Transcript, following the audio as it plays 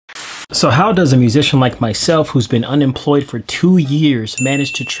So how does a musician like myself, who's been unemployed for 2 years,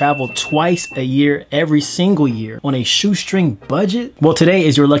 manage to travel twice a year, every single year, on a shoestring budget? Well, today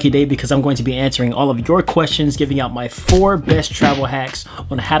is your lucky day because I'm going to be answering all of your questions, giving out my 4 best travel hacks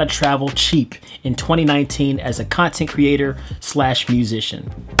on how to travel cheap in 2019 as a content creator /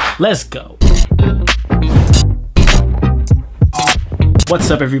 musician. Let's go. What's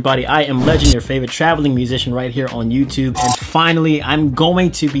up, everybody? I am Legend, your favorite traveling musician right here on YouTube. And finally, I'm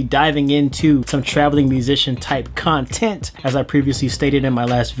going to be diving into some traveling musician type content. As I previously stated in my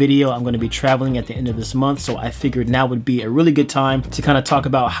last video, I'm going to be traveling at the end of this month. So I figured now would be a really good time to kind of talk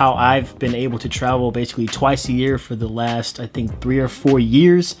about how I've been able to travel basically twice a year for the last, I think, 3 or 4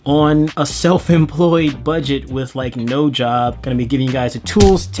 years on a self-employed budget with like no job. Going to be giving you guys the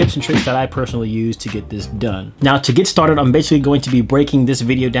tools, tips, and tricks that I personally use to get this done. Now, to get started, I'm basically going to be breaking this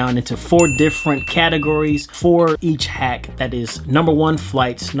video down into 4 different categories for each hack. That is number 1,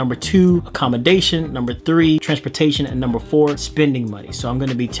 flights, number 2, accommodation, number 3, transportation, and number 4, spending money. So I'm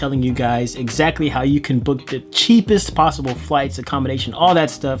going to be telling you guys exactly how you can book the cheapest possible flights, accommodation, all that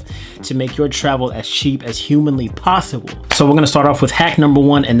stuff to make your travel as cheap as humanly possible. So we're going to start off with hack number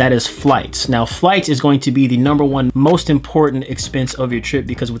 1, and that is flights. Now, flights is going to be the number 1 most important expense of your trip,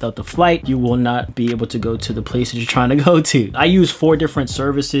 because without the flight, you will not be able to go to the places you're trying to go to. I use 4 different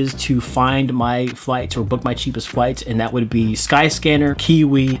services to find my flights or book my cheapest flights, and that would be Skyscanner,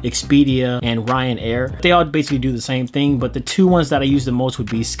 Kiwi, Expedia, and Ryanair. They all basically do the same thing, but the 2 ones that I use the most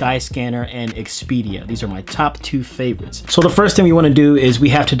would be Skyscanner and Expedia. These are my top 2 favorites. So the first thing we want to do is we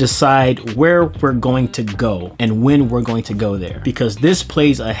have to decide where we're going to go and when we're going to go there, because this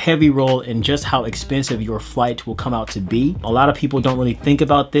plays a heavy role in just how expensive your flight will come out to be. A lot of people don't really think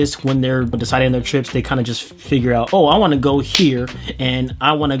about this when they're deciding their trips. They kind of just figure out, oh, I want to go here and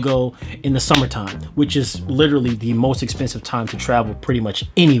I want to go in the summertime, which is literally the most expensive time to travel pretty much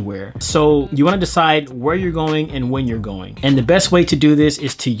anywhere. So you want to decide where you're going and when you're going. And the best way to do this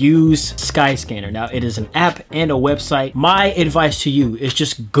is to use Skyscanner. Now, it is an app and a website. My advice to you is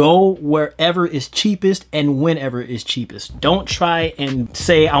just go wherever is cheapest and whenever is cheapest. Don't try and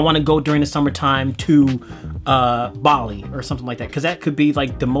say, I want to go during the summertime to Bali or something like that, because that could be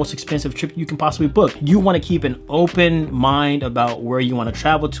like the most expensive trip you can possibly book. You want to keep an open mind about where you want to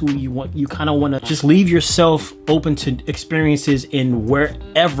travel to. You kind of want to just leave yourself open to experiences in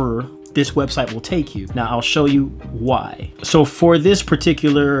wherever this website will take you. Now, I'll show you why. So for this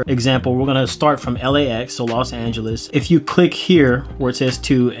particular example, we're gonna start from LAX, so Los Angeles. If you click here where it says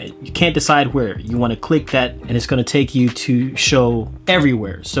to, you can't decide where. You wanna click that and it's gonna take you to show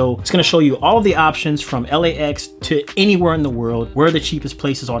everywhere. So it's gonna show you all the options from LAX to anywhere in the world, where the cheapest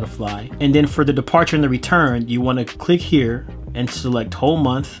places are to fly. And then for the departure and the return, you wanna click here and select whole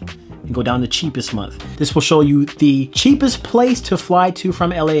month and go down to cheapest month. This will show you the cheapest place to fly to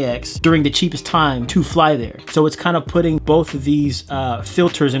from LAX during the cheapest time to fly there. So it's kind of putting both of these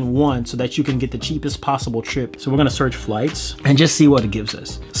filters in one so that you can get the cheapest possible trip. So we're gonna search flights and just see what it gives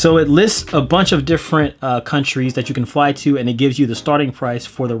us. So it lists a bunch of different countries that you can fly to, and it gives you the starting price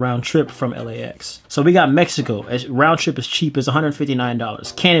for the round trip from LAX. So we got Mexico, as round trip as cheap as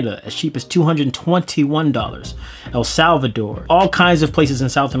 $159. Canada, as cheap as $221. El Salvador, all kinds of places in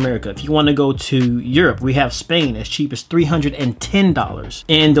South America. If you want to go to Europe, we have Spain as cheap as $310.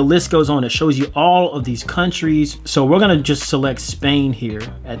 And the list goes on. It shows you all of these countries. So we're going to just select Spain here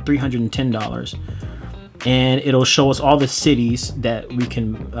at $310. And it'll show us all the cities that we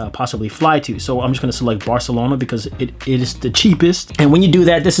can possibly fly to. So I'm just gonna select Barcelona because it is the cheapest. And when you do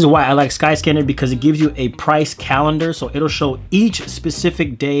that, this is why I like Skyscanner, because it gives you a price calendar. So it'll show each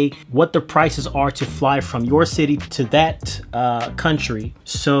specific day what the prices are to fly from your city to that country.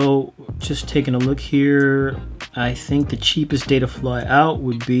 So just taking a look here, I think the cheapest day to fly out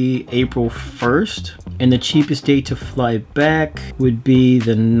would be April 1st. And the cheapest day to fly back would be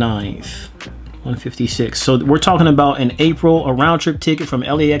the 9th. 156. So we're talking about in April, a round trip ticket from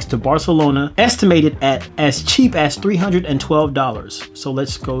LAX to Barcelona, estimated at as cheap as $312. So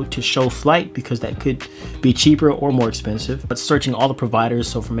let's go to show flight, because that could be cheaper or more expensive. But searching all the providers,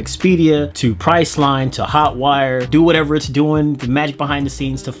 so from Expedia to Priceline to Hotwire, do whatever it's doing, the magic behind the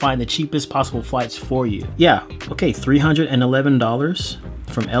scenes to find the cheapest possible flights for you. Yeah, okay, $311.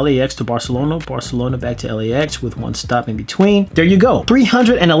 From LAX to Barcelona, Barcelona back to LAX with 1 stop in between. There you go,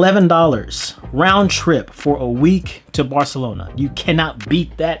 $311 round trip for a week to Barcelona. You cannot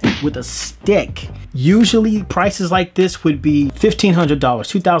beat that with a stick. Usually prices like this would be $1,500,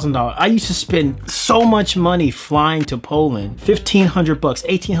 $2,000. I used to spend so much money flying to Poland, $1,500,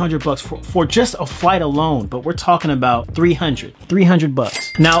 $1,800 for just a flight alone, but we're talking about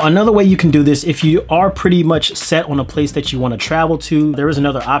 $300. Now, another way you can do this, if you are pretty much set on a place that you want to travel to, there is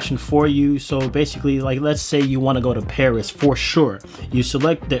another option for you. So basically, like, let's say you want to go to Paris for sure. You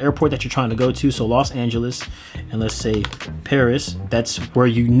select the airport that you're trying to go to, so Los Angeles, and let's say Paris. That's where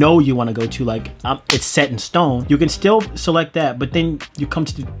you know you want to go to, like it's set in stone. You can still select that, but then you come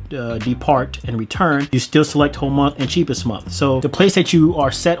to depart and return. You still select whole month and cheapest month. So the place that you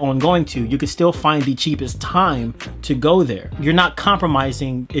are set on going to, you can still find the cheapest time to go there. You're not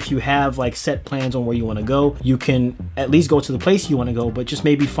compromising if you have like set plans on where you want to go. You can at least go to the place you want to go, but just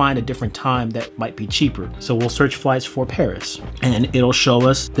maybe find a different time that might be cheaper. So we'll search flights for Paris, and it'll show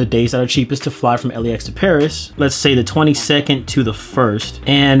us the days that are cheapest to fly from LAX to Paris. Let's say the 22nd to the 1st,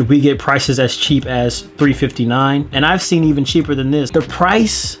 and we get prices as cheap as $359, and I've seen even cheaper than this. The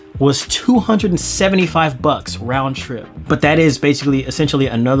price was $275 round trip. But that is basically essentially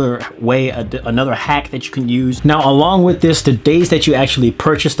another way, another hack that you can use. Now, along with this, the days that you actually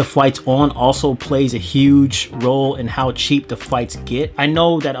purchase the flights on also plays a huge role in how cheap the flights get. I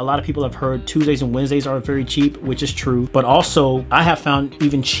know that a lot of people have heard Tuesdays and Wednesdays are very cheap, which is true, but also I have found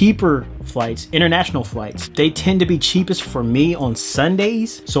even cheaper flights, international flights. They tend to be cheapest for me on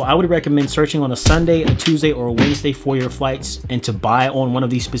Sundays. So I would recommend searching on a Sunday, a Tuesday, or a Wednesday for your flights and to buy on one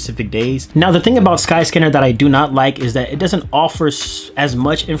of these specific days. Now, the thing about Skyscanner that I do not like is that it doesn't offer as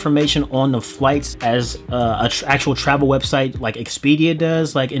much information on the flights as an actual travel website like Expedia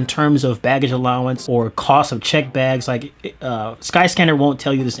does, like in terms of baggage allowance or cost of checked bags. Like Skyscanner won't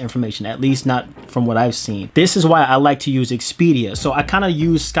tell you this information, at least not from what I've seen. This is why I like to use Expedia. So I kind of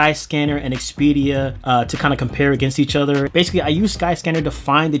use Skyscanner and Expedia to kind of compare against each other. Basically, I use Skyscanner to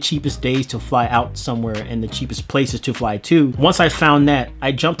find the cheapest days to fly out somewhere and the cheapest places to fly to. Once I found that,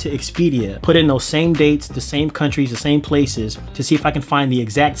 I jump to Expedia, put in those same dates, the same countries, the same places to see if I can find the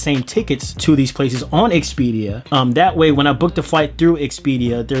exact same tickets to these places on Expedia. That way, when I book the flight through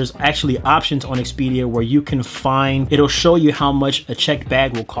Expedia, there's actually options on Expedia where you can find, it'll show you how much a checked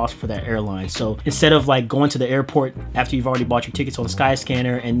bag will cost for that airline. So instead of like going to the airport after you've already bought your tickets on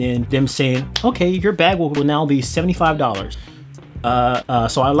Skyscanner and then them saying, okay, your bag will now be $75.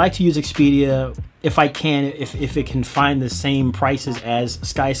 So I like to use Expedia if I can, if it can find the same prices as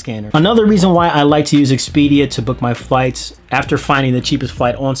Skyscanner. Another reason why I like to use Expedia to book my flights after finding the cheapest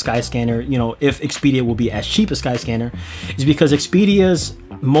flight on Skyscanner, you know, if Expedia will be as cheap as Skyscanner, is because Expedia's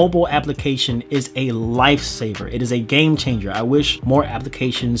mobile application is a lifesaver. It is a game changer. I wish more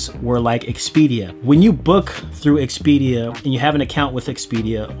applications were like Expedia. When you book through Expedia and you have an account with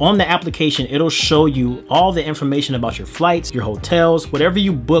Expedia, on the application, it'll show you all the information about your flights, your hotels, whatever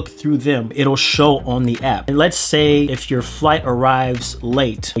you book through them, it'll show on the app. And let's say if your flight arrives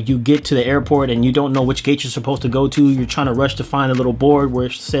late, you get to the airport and you don't know which gate you're supposed to go to, you're trying to rush to find a little board where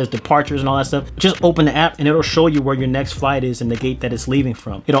it says departures and all that stuff, just open the app and it'll show you where your next flight is and the gate that it's leaving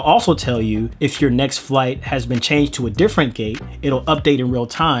from. It'll also tell you if your next flight has been changed to a different gate. It'll update in real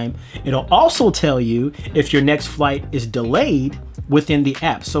time. It'll also tell you if your next flight is delayed within the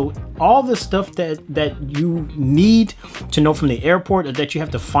app. So all the stuff that you need to know from the airport, or that you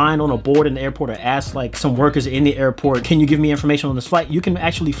have to find on a board in the airport, or ask like some workers in the airport, can you give me information on this flight? You can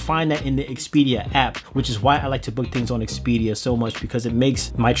actually find that in the Expedia app, which is why I like to book things on Expedia so much, because it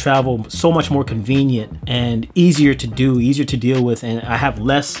makes my travel so much more convenient and easier to do, easier to deal with, and I have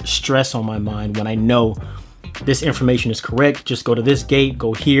less stress on my mind when I know this information is correct. Just go to this gate,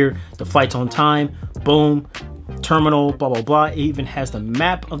 go here, the flight's on time, boom, terminal, blah blah blah. It even has the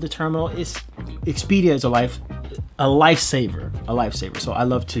map of the terminal. Expedia is a lifesaver. So I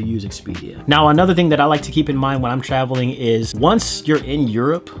love to use Expedia. Now, another thing that I like to keep in mind when I'm traveling is once you're in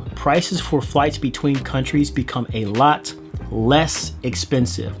Europe, prices for flights between countries become a lot less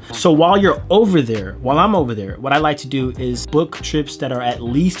expensive. So while I'm over there, what I like to do is book trips that are at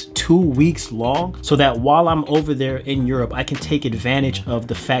least 2 weeks long, so that while I'm over there in Europe, I can take advantage of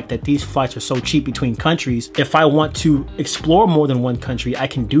the fact that these flights are so cheap between countries. If I want to explore more than one country, I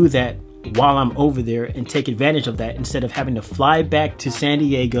can do that while I'm over there and take advantage of that, instead of having to fly back to San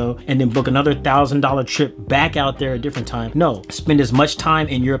Diego and then book another $1,000 trip back out there a different time. No, spend as much time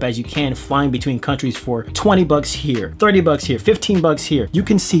in Europe as you can flying between countries for 20 bucks here, 30 bucks here, 15 bucks here. You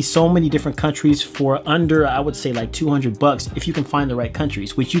can see so many different countries for under, I would say like 200 bucks if you can find the right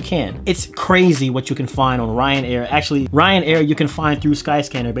countries, which you can. It's crazy what you can find on Ryanair. Actually, Ryanair you can find through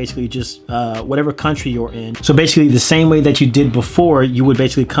Skyscanner, basically just whatever country you're in. So basically the same way that you did before, you would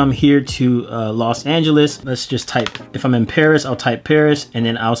basically come here to Los Angeles, let's just type, if I'm in Paris, I'll type Paris, and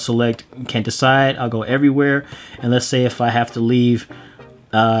then I'll select can't decide. I'll go everywhere. And let's say if I have to leave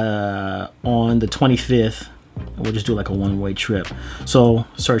on the 25th, we'll just do like a one-way trip. So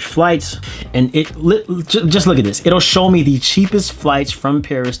search flights, and just look at this. It'll show me the cheapest flights from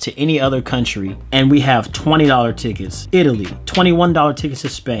Paris to any other country. And we have $20 tickets, Italy, $21 tickets to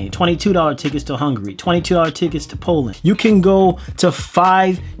Spain, $22 tickets to Hungary, $22 tickets to Poland. You can go to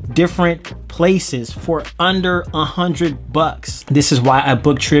 5 different places for under $100. This is why I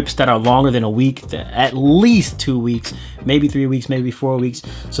book trips that are longer than a week, at least 2 weeks, maybe 3 weeks, maybe 4 weeks,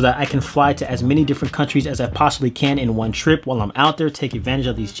 so that I can fly to as many different countries as I possibly can in one trip while I'm out there, take advantage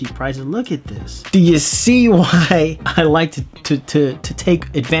of these cheap prices. Look at this. Do you see why I like to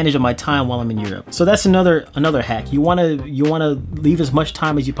take advantage of my time while I'm in Europe? So that's another hack. You wanna leave as much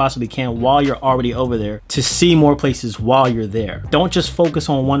time as you possibly can while you're already over there to see more places while you're there. Don't just focus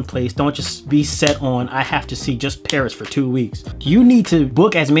on one place. Don't just be set on, I have to see just Paris for 2 weeks. You need to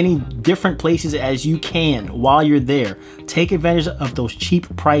book as many different places as you can while you're there. Take advantage of those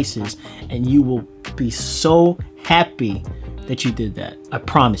cheap prices, and you will be so happy that you did that. I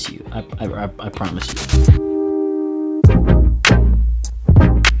promise you. I promise you.